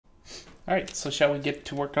Alright, so shall we get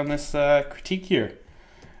to work on this critique here?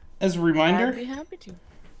 As a reminder, I'd be happy to.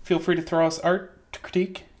 feel free to throw us art to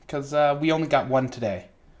critique, because we only got one today.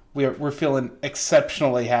 We're feeling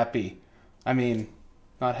exceptionally happy. I mean,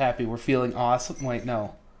 not happy, we're feeling awesome. Wait,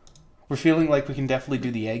 no. We're feeling like we can definitely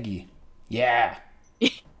do the Eggy. Yeah!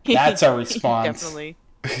 That's our response. Definitely.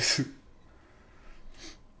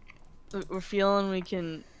 We're feeling we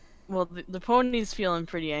can... Well, the pony's feeling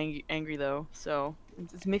pretty angry though, so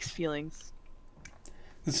it's mixed feelings.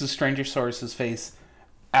 This is Stranger Saurus's face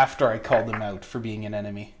after I called him out for being an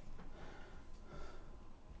enemy.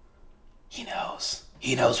 He knows.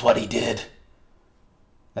 He knows what he did.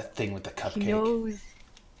 That thing with the cupcake. He knows.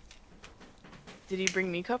 Did he bring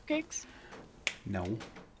me cupcakes? No.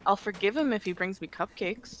 I'll forgive him if he brings me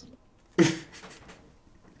cupcakes.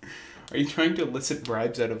 Are you trying to elicit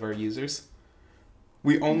bribes out of our users?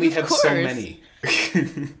 We only Of have course. so many.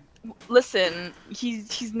 Listen,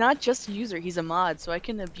 he's not just a user, he's a mod, so I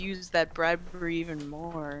can abuse that bribery even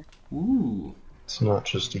more. Ooh. It's not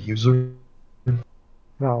just a user,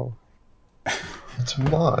 No. it's a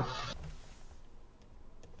mod.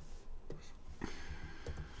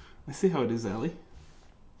 I see how it is, Ellie.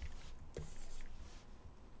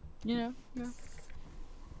 Yeah.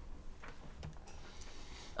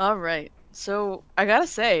 Alright, so I gotta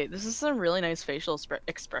say, this is some really nice facial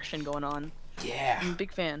expression going on. Yeah. I'm a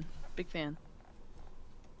big fan. Big fan.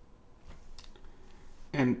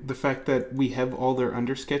 And the fact that we have all their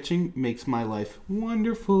undersketching makes my life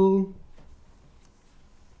wonderful.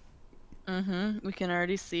 We can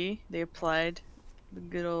already see they applied the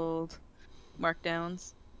good old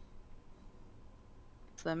markdowns.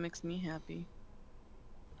 So that makes me happy.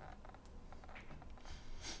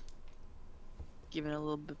 Give it a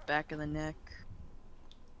little bit back of the neck.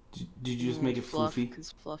 Did you just make it fluff, floofy?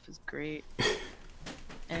 because fluff is great.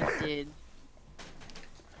 And it did.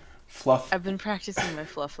 Fluff. I've been practicing my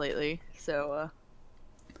fluff lately, so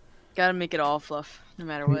gotta make it all fluff, no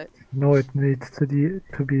matter what. No, it needs to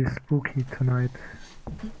be spooky tonight.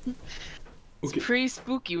 It's Okay. pretty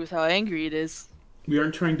spooky with how angry it is. We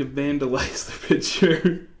aren't trying to vandalize the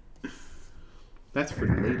picture. That's for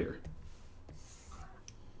later.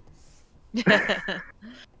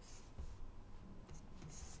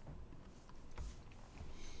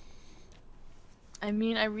 I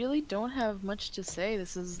mean, I really don't have much to say.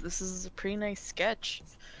 This is a pretty nice sketch.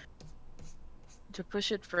 To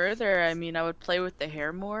push it further, I mean, I would play with the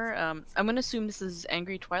hair more. I'm gonna assume this is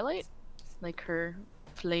Angry Twilight, like her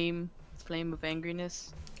flame of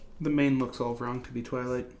angriness. The mane looks all wrong to be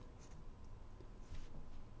Twilight.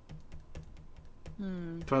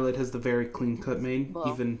 Twilight has the very clean-cut mane, Well.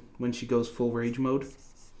 even when she goes full rage mode.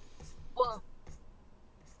 Well,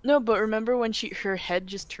 no, but remember when her head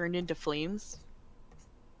just turned into flames?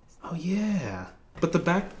 Oh yeah, but the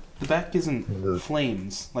back isn't The-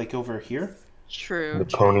 flames like over here. True. The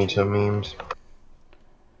ponytail memes.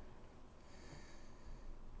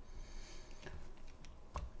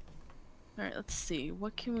 Alright, let's see.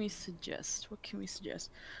 What can we suggest?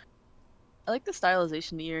 I like the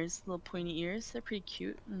stylization of the ears, little pointy ears. They're pretty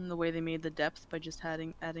cute, and the way they made the depth by just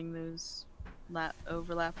adding those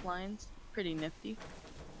overlap lines. Pretty nifty.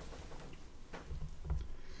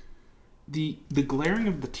 The glaring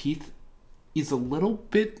of the teeth is a little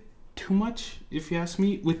bit too much, if you ask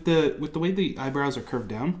me. With the way the eyebrows are curved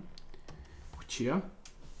down. Which yeah,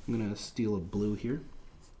 I'm gonna steal a blue here.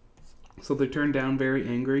 So they're turned down, very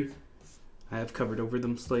angry. I have covered over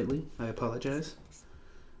them slightly. I apologize.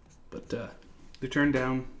 But they're turned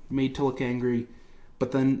down, made to look angry.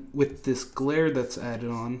 But then with this glare that's added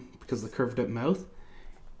on, because of the curved up mouth,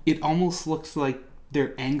 it almost looks like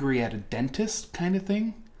they're angry at a dentist kind of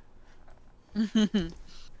thing.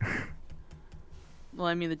 Well,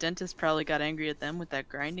 I mean, the dentist probably got angry at them with that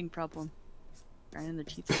grinding problem. Grinding their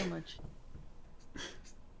teeth so much.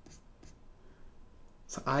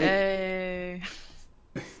 So Hey.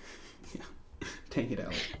 Dang it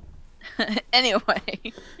out. Anyway.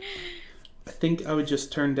 I think I would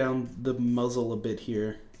just turn down the muzzle a bit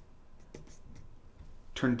here.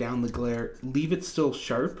 Turn down the glare. Leave it still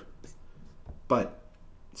sharp, but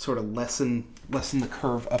sort of lessen the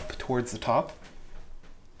curve up towards the top.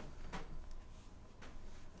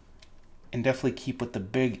 And definitely keep with the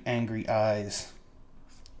big angry eyes.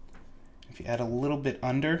 If you add a little bit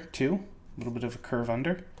under too, a little bit of a curve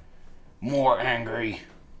under, more angry.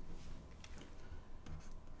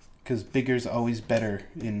 Because bigger's always better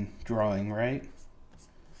in drawing, right?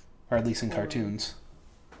 Or at least in cartoons.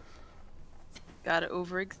 Gotta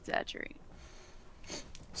over-exaggerate.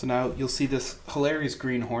 So now you'll see this hilarious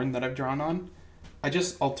green horn that I've drawn on. I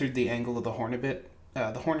just altered the angle of the horn a bit.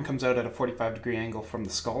 The horn comes out at a 45-degree angle from the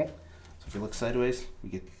skull. So if you look sideways, we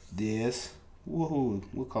get this. Woohoo!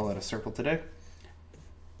 We'll call it a circle today.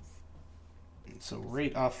 And so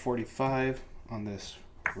right off 45 on this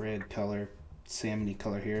red color, salmony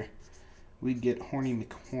color here, we get Horny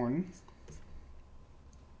McHorn.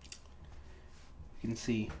 You can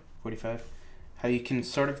see 45. How you can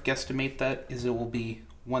sort of guesstimate that is it will be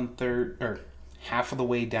 1/3 or half of the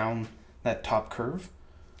way down that top curve.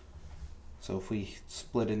 So if we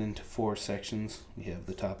split it into 4 sections, we have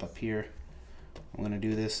the top up here. I'm going to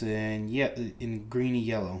do this in greeny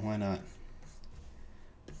yellow. Why not?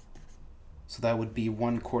 So that would be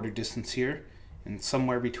 1/4 distance here, and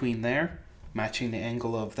somewhere between there, matching the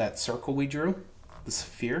angle of that circle we drew, the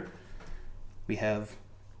sphere, we have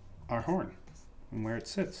our horn and where it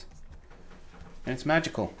sits. And it's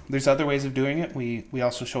magical. There's other ways of doing it. We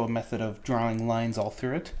also show a method of drawing lines all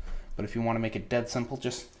through it, but if you want to make it dead simple,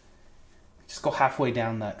 just go halfway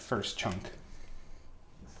down that first chunk.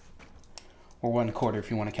 Or 1/4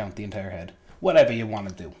 if you want to count the entire head. Whatever you want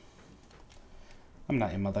to do. I'm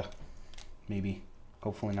not your mother. Maybe.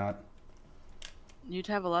 Hopefully not. You'd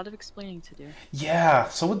have a lot of explaining to do. Yeah,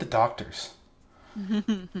 so would the doctors.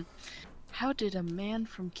 How did a man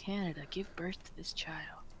from Canada give birth to this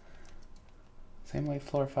child? Same way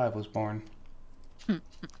Floor 5 was born.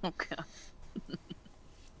 Okay.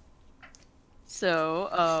 So,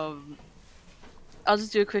 I'll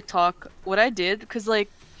just do a quick talk. What I did, because,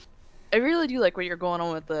 like, I really do like what you're going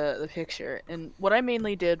on with the picture, and what I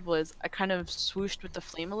mainly did was I kind of swooshed with the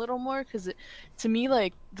flame a little more, because to me,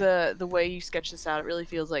 like, the way you sketch this out, it really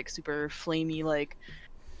feels like super flamey, like,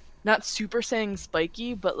 not super Saiyan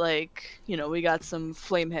spiky, but like, you know, we got some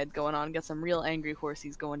flame head going on, got some real angry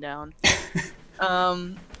horsies going down.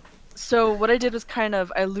 So what I did was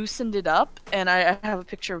I loosened it up, and I have a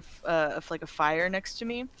picture of like a fire next to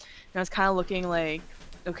me, and I was kind of looking like,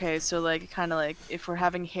 okay, so like kind of like if we're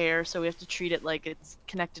having hair, so we have to treat it like it's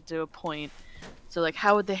connected to a point. So like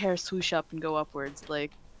how would the hair swoosh up and go upwards?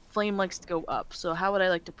 Like flame likes to go up, so how would I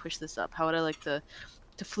like to push this up? How would I like to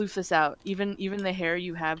floof this out? Even the hair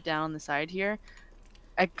you have down the side here,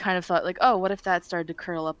 I kind of thought like, oh, what if that started to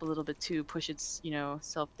curl up a little bit too, push its, you know,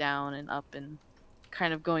 self down and up and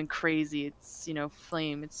kind of going crazy. It's, you know,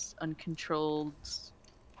 flame, it's uncontrolled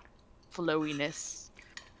flowiness.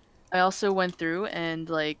 I also went through and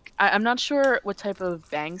like I'm not sure what type of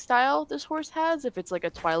bang style this horse has, if it's like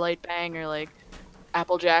a Twilight bang or like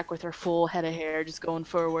Applejack with her full head of hair just going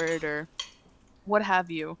forward or what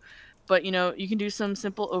have you. But you know, you can do some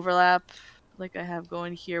simple overlap like I have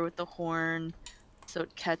going here with the horn so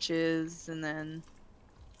it catches, and then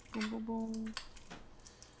boom boom boom.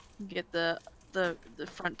 Get the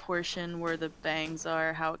front portion where the bangs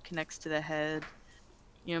are, how it connects to the head.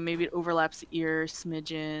 You know, maybe it overlaps the ear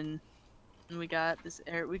smidgen. And we got this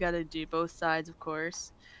air. We got to do both sides, of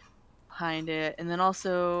course, behind it, and then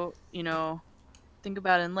also, you know, think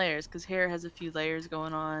about it in layers, because hair has a few layers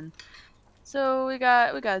going on. So we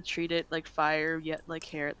got to treat it like fire, yet like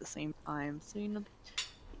hair at the same time. So you know,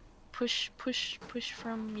 push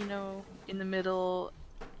from, you know, in the middle.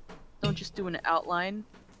 Don't just do an outline,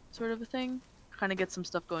 sort of a thing. Kind of get some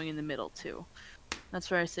stuff going in the middle too. That's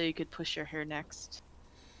where I say you could push your hair next.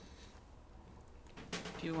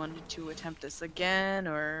 If you wanted to attempt this again,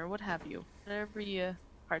 or what have you. Whatever your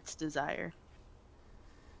heart's desire.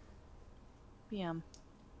 Yeah.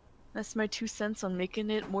 That's my 2 cents on making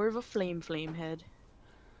it more of a flame head.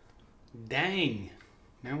 Dang.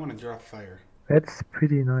 Now I want to draw fire. That's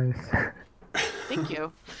pretty nice. Thank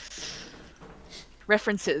you.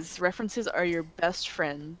 References. References are your best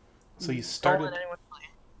friend. So you Don't let started anyone play.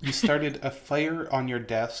 you started a fire on your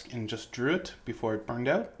desk and just drew it before it burned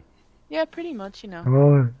out? Yeah, pretty much, you know.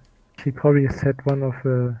 Well, she probably set one of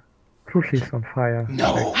the crucies on fire.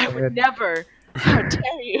 No. I would never. How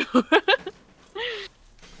dare you?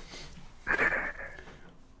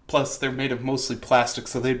 Plus, they're made of mostly plastic,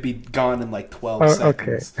 so they'd be gone in like 12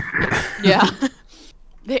 okay. seconds. Yeah.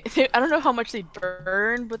 They, I don't know how much they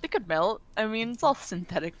burn, but they could melt. I mean, it's all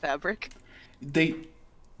synthetic fabric. They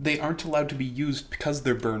aren't allowed to be used because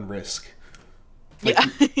they're burn risk. Like,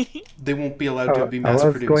 Yeah. they won't be allowed to be I mass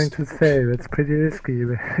was produced. going to say, it's pretty risky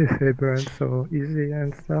if they burn so easy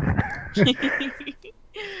and stuff.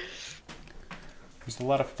 There's a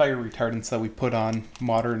lot of fire retardants that we put on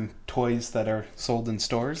modern toys that are sold in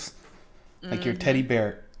stores. Like your teddy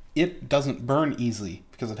bear, it doesn't burn easily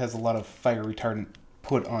because it has a lot of fire retardant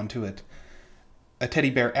put onto it. A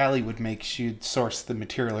teddy bear Allie would make, she'd source the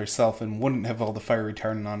material herself and wouldn't have all the fire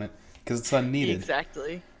retardant on it because it's unneeded.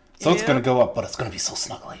 Exactly. So it's going to go up, but it's going to be so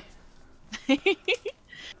snuggly.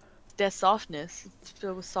 Their softness. It's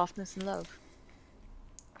filled with softness and love.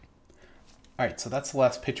 Alright, so that's the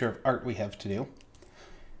last picture of art we have to do.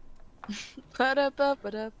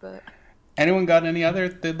 Ba-da-ba-ba-da-ba. Anyone got any other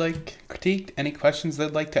they'd like critiqued? Any questions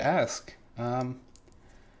they'd like to ask?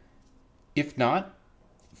 If not,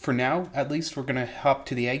 for now, at least we're going to hop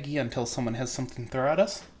to the Aggie until someone has something to throw at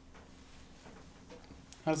us.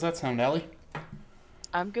 How does that sound, Allie?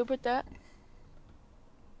 I'm good with that.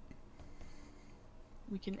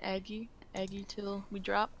 We can Aggie till we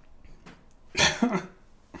drop.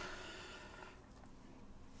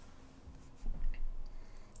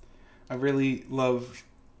 I really love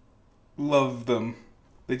them.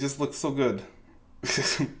 They just look so good.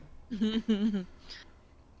 This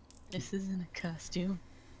isn't a costume.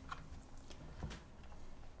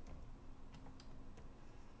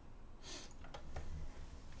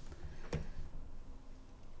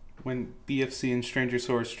 When BFC and Stranger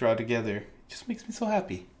Swords draw together, it just makes me so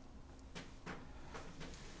happy.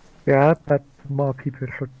 Yeah, but more people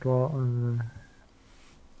should draw on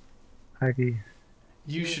Aggie.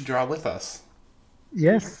 You should draw with us.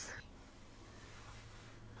 Yes.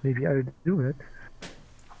 Maybe I'll do it.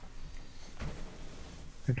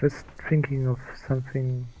 I'm just thinking of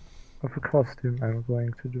something, of a costume I'm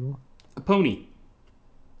going to do. A pony.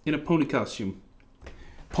 In a pony costume.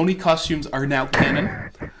 Pony costumes are now canon.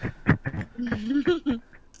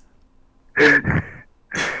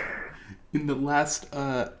 In the last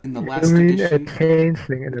I mean edition. a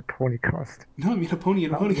changeling in a pony costume. No, I mean a pony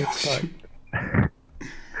in a pony that's costume.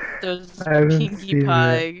 There's I haven't Pinkie seen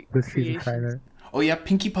Pie the season creation. final. Oh yeah,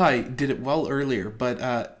 Pinkie Pie did it well earlier,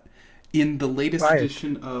 but in the latest Right.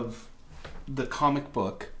 edition of the comic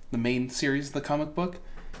book, the main series of the comic book,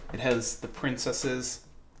 it has the princesses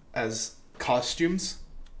as costumes.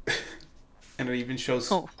 And it even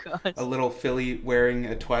shows Oh god. a little filly wearing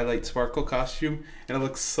a Twilight Sparkle costume, and it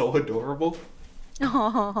looks so adorable.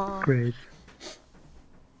 Aww. Great.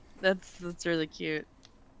 That's really cute.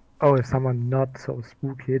 Oh, it's someone not so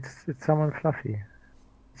spooky. It's someone fluffy.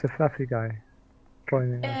 It's a fluffy guy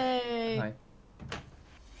joining us. Hey. Hi.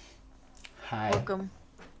 Hi. Welcome.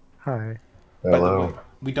 Hi. By the way, Hello.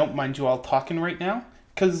 we don't mind you all talking right now,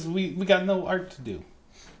 because we got no art to do.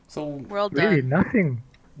 So, We're all done. Really, nothing.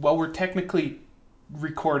 well, we're technically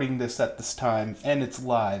recording this at this time, and it's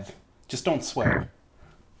live. Just don't swear.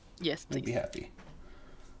 Yes, We'll be please. happy.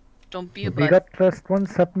 Don't be a We butt. got just one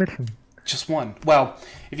submission. Just one. Well,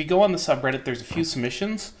 if you go on the subreddit, there's a few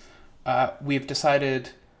submissions. We've decided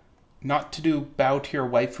not to do bow tier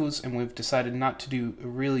waifus, and we've decided not to do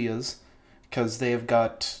Aurelia's, because they have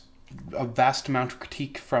got a vast amount of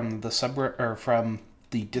critique from the from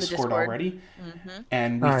the Discord Discord. already, Mm-hmm.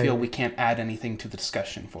 and we Aye. feel we can't add anything to the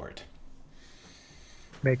discussion for it.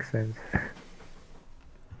 Makes sense.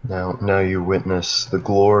 Now you witness the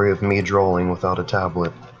glory of me drawing without a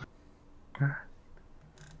tablet.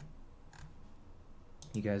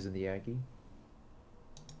 You guys in the Aggie?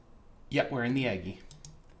 Yeah, we're in the Aggie.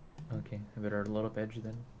 Okay, I better load up Edge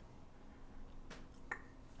then.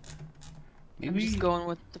 I'm Maybe just going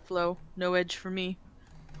with the flow. No edge for me.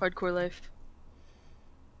 Hardcore life.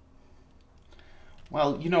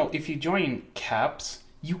 Well, you know, if you join Caps,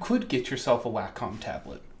 you could get yourself a Wacom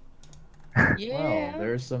tablet. Yeah. Wow,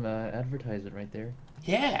 there's some advertisement right there.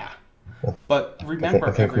 Yeah. But remember,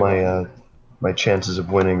 I think everyone, my chances of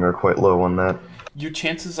winning are quite low on that. your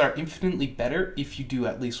chances are infinitely better if you do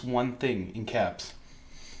at least one thing in Caps.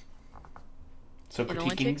 So It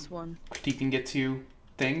only takes one. critiquing gets you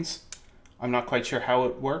things. I'm not quite sure how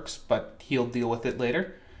it works, but he'll deal with it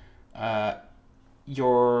later.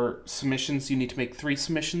 Your submissions, you need to make 3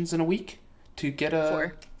 submissions in a week to get a...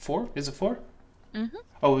 4. 4? Is it 4? Mm-hmm.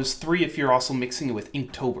 Oh, it was 3 if you're also mixing it with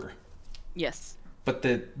Inktober. Yes. But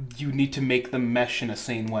you need to make them mesh in a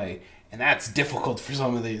sane way. And that's difficult for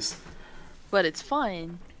some of these. But it's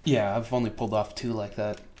fine. Yeah, I've only pulled off 2 like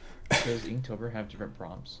that. Does Inktober have different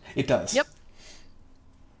prompts? It does. Yep.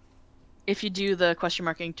 If you do the question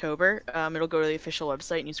mark Inktober, it'll go to the official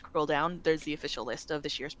website and you scroll down. There's the official list of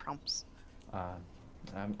this year's prompts.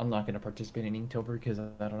 I'm not going to participate in Inktober because I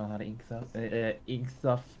don't know how to ink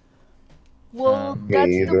stuff. Well, Me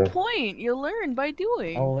that's either. the point. You'll learn by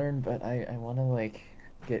doing. I'll learn, but I want to like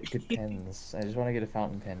get good pens. I just want to get a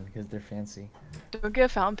fountain pen because they're fancy. Don't get a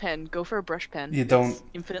fountain pen. Go for a brush pen. You It's don't-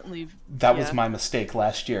 infinitely. That was yeah. my mistake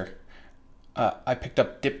last year. I picked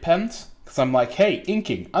up dip pens because I'm like, hey,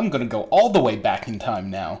 inking, I'm going to go all the way back in time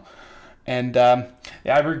now. And yeah,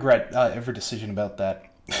 I regret every decision about that.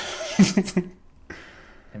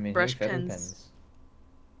 I mean, Brush hey, feather pens. pens.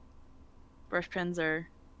 Brush pens are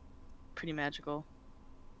pretty magical.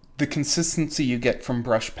 The consistency you get from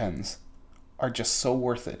brush pens are just so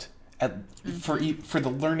worth it for the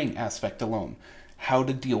learning aspect alone. how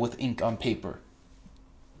to deal with ink on paper.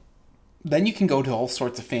 Then you can go to all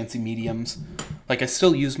sorts of fancy mediums. Like, I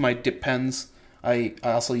still use my dip pens. I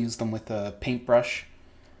also use them with a paintbrush.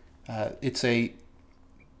 It's a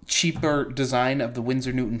cheaper design of the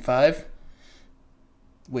Winsor Newton 5,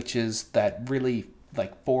 which is that really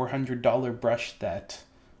like $400 brush that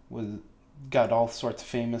got all sorts of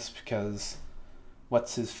famous because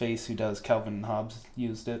what's his face who does Calvin and Hobbes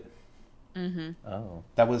used it. Mm-hmm. Oh.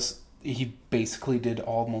 He basically did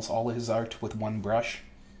almost all of his art with one brush.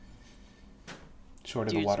 Short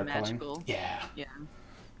of the Dude's watercoloring. magical. Yeah. Yeah.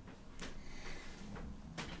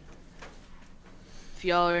 If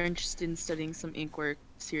y'all are interested in studying some ink work,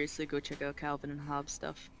 seriously go check out Calvin and Hobbes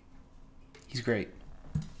stuff. He's great.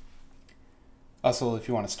 Also, if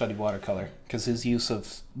you want to study watercolor, because his use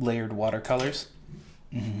of layered watercolors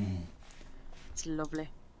It's lovely.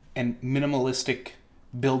 and minimalistic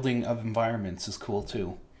building of environments is cool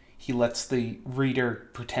too. He lets the reader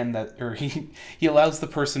pretend that, or he allows the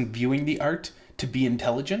person viewing the art to be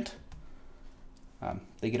intelligent.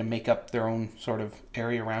 They get to make up their own sort of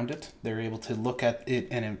area around it. They're able to look at it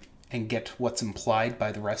and get what's implied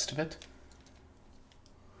by the rest of it.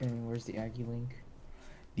 And where's the Aggie link?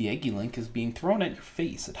 The Eggy link is being thrown at your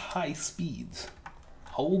face at high speeds.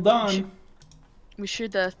 Hold on. We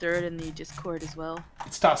should throw it in the Discord as well.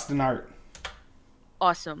 It's tossed in art.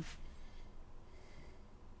 Awesome.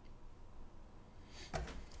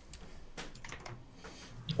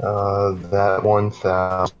 That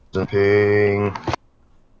 1,000 ping.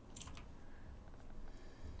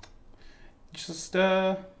 Just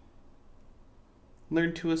learn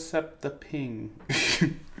to accept the ping.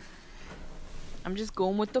 I'm just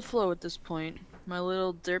going with the flow at this point. My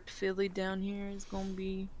little derp fiddly down here is gonna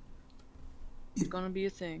be... It's gonna be a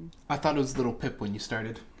thing. I thought it was Little Pip when you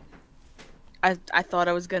started. I thought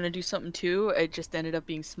I was gonna do something too. It just ended up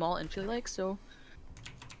being small and feel like, so...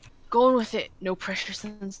 Going with it. No pressure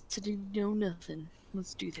sensitive, no nothing.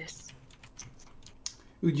 Let's do this.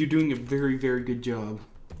 You're doing a very, very good job.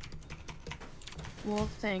 Well,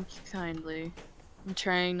 thank you kindly. I'm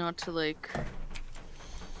trying not to, like,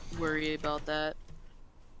 worry about that.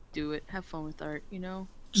 Do it. Have fun with art, you know?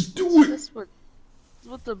 Just do it! That's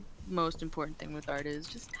what the most important thing with art is.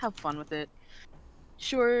 Just have fun with it.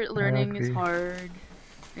 Sure, learning is agree. hard.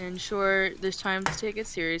 And sure, there's times to take it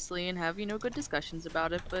seriously and have, you know, good discussions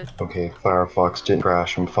about it, but... Okay, Firefox didn't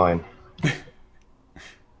crash, I'm fine.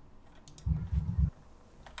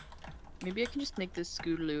 Maybe I can just make this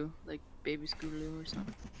Scootaloo, like baby Scootaloo or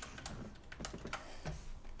something.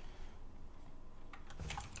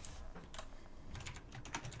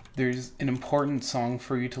 There's an important song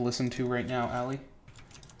for you to listen to right now, Allie.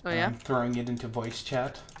 Oh yeah? I'm throwing it into voice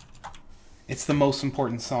chat. It's the most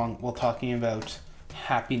important song while talking about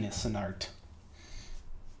happiness in art.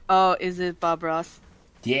 Oh, is it Bob Ross?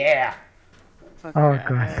 Yeah! Fuck Oh, yeah.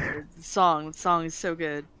 God. The song is so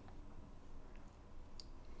good.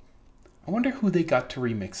 I wonder who they got to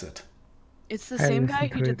remix it. It's the I same guy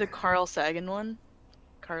listened who to did the it. Carl Sagan one.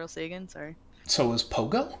 Carl Sagan, sorry. So is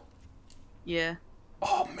Pogo? Yeah.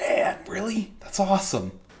 Oh man, really? That's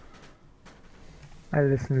awesome. I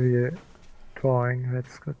listen to the drawing,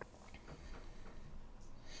 that's good.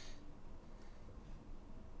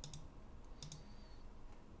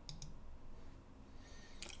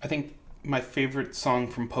 I think my favorite song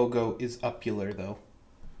from Pogo is Upular, though.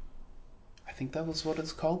 I think that was what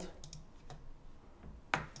it's called.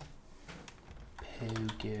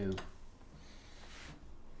 Pogo.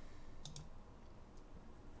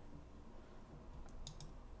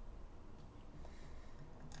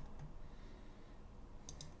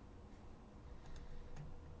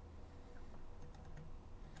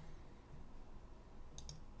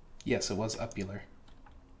 Yes, it was Upular.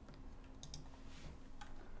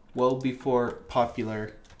 Well before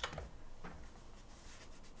popular.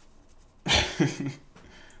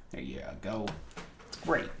 There you go. It's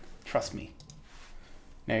great. Trust me.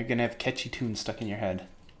 Now you're gonna have catchy tunes stuck in your head.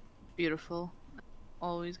 Beautiful.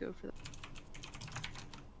 Always go for that.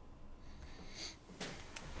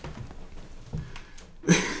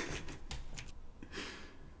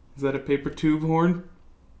 Is that a paper tube horn?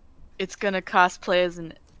 It's gonna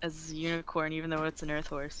cosplay as a unicorn even though it's an earth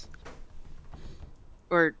horse.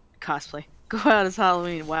 Or cosplay. Go out as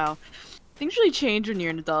Halloween. Wow. Things really change when you're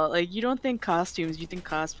an adult. Like, you don't think costumes, you think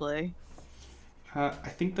cosplay. I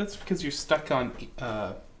think that's because you're stuck on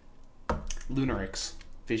Lunarix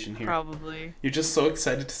vision here. Probably. You're just so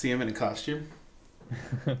excited to see him in a costume.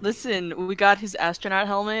 Listen, we got his astronaut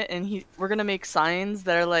helmet, and we're gonna make signs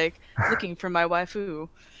that are like, looking for my waifu.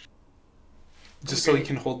 Just so he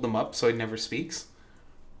can hold them up so he never speaks.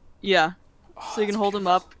 Yeah. Oh, So you can that's hold him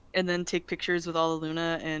beautiful. up, and then take pictures with all the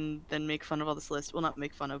Luna, and then make fun of all the Celestia. Well, not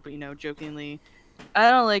make fun of, but jokingly. I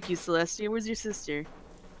don't like you, Celestia. Where's your sister?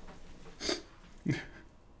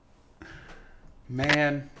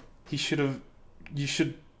 Man, you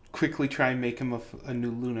should quickly try and make him a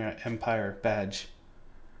new Lunar Empire badge.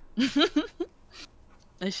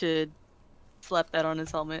 I should slap that on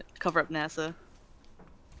his helmet. Cover up NASA.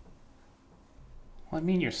 Well, I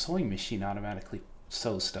mean, your sewing machine automatically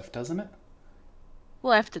sews stuff, doesn't it?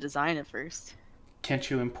 Well, I have to design it first. Can't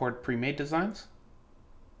you import pre-made designs?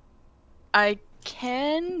 I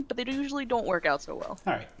can, but they usually don't work out so well.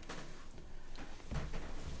 All right.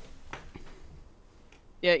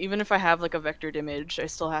 Yeah, even if I have like a vectored image, I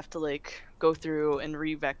still have to like go through and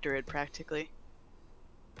re-vector it practically.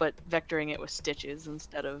 But vectoring it with stitches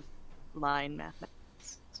instead of line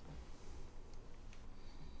mathematics.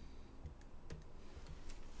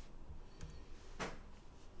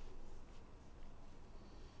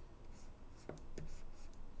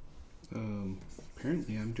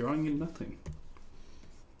 Apparently I'm drawing in nothing.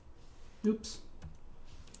 Oops.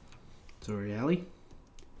 Sorry, Allie.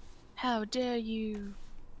 How dare you?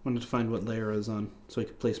 Wanted to find what layer I was on so I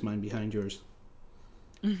could place mine behind yours.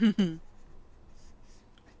 I'm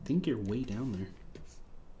I think you're way down there.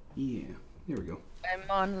 Yeah, there we go.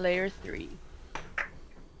 on layer 3.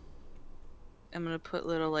 I'm gonna put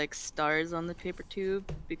little like stars on the paper tube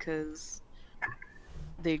because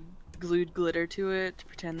they glued glitter to it to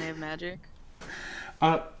pretend they have magic.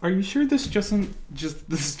 Are you sure this just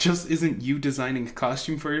isn't you designing a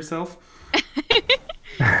costume for yourself?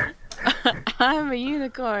 I'm a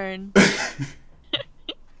unicorn.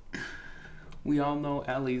 We all know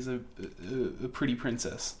Allie's a pretty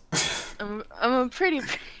princess. I'm a pretty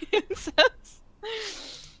princess.